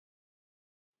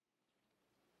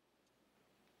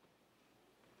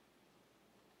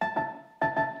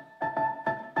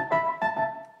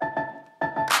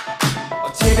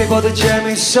커피보다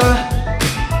재밌어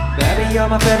Baby you're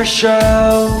my favorite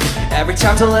show Every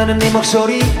time 설레는 네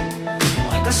목소리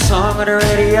Like a song on the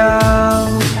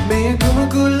radio 매일 꿈을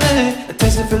꿀래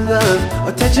Attention for love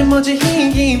Attention 뭐지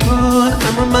이 기분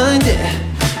I'm reminded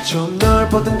좀 널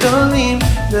보던 떨림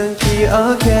난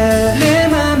기억해 내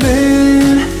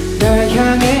맘은 널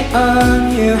향해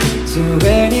on you So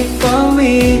ready for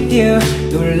with you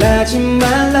놀라지 마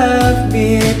love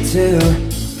me too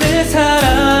내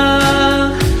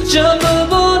사랑 전부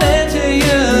보내 to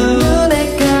you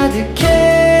눈에 가득해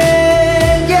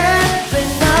Yeah when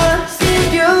I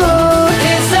see you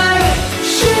It's like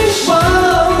sheesh whoa,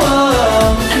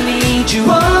 whoa. I need you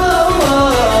whoa,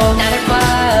 whoa. 나를 봐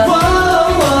whoa,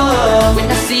 whoa.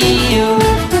 When I see you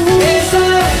It's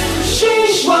like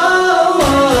sheesh whoa,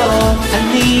 whoa. I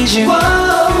need you whoa,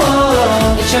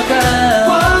 whoa. 미쳐가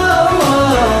whoa,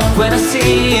 whoa. When I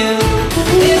see you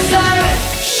It's like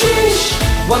sheesh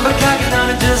완벽하게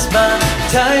너는 just my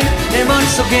type 내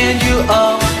머릿속엔 you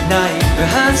all night 널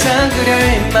항상 그려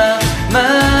in my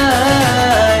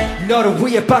mind 너를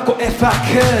위해 받고 if I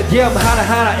could Yeah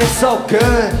하나하나 it's so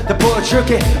good 다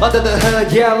보여줄게 under the hood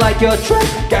Yeah like your trip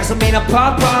가슴이 나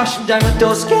pop 심장은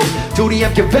또 skip 둘이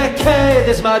함께 vacate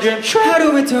This my dream trip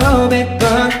하루에 더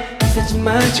 100번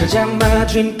비싸지만 저장 my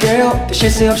dream girl 또 쉴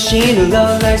새 없이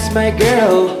눌러 like my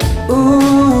girl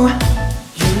Ooh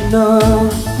you know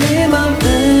내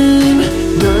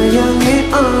맘은 널 향해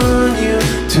on you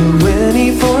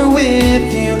 24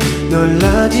 with you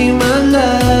놀라지만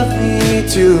love me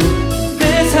too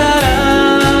내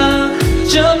사랑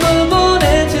전부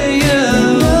보내 to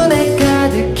you 눈에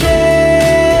가득해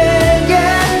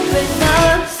Yeah when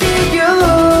I see you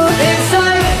It's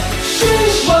like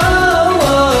sheesh whoa,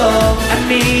 whoa. I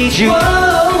need you whoa,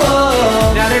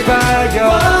 whoa. 나를 봐요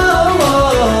whoa,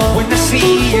 whoa. When I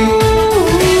see you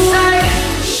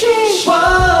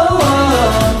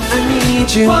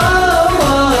you whoa,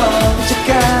 whoa.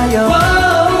 미쳐가요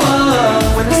whoa,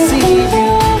 whoa. When I see you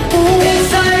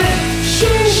It's like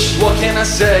sheesh What can I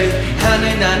say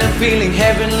하늘 나는 feeling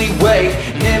heavenly way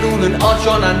내 눈은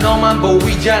어쩌나 너만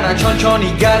보이잖아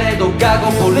천천히 가래도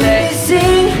가고 볼래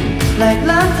Sing like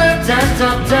la da da da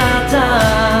da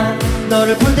da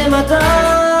너를 볼 때마다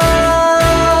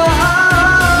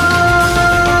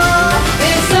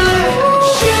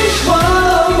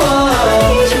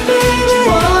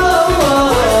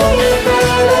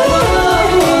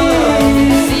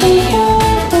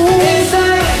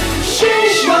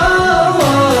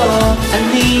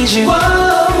you whoa,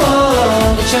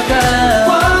 whoa. 미쳐가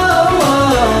whoa,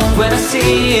 whoa. When I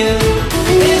see you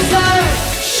It's like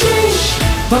sheesh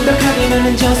완벽하게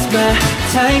너는 just my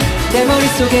type 내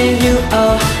머릿속엔 you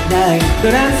all night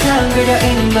널 항상 그려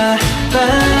in my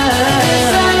mind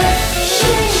It's like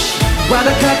sheesh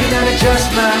완벽하게 너는 just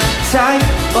my type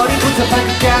머리부터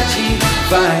발끝까지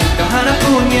fine 너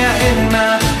하나뿐이야 in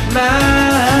my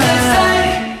mind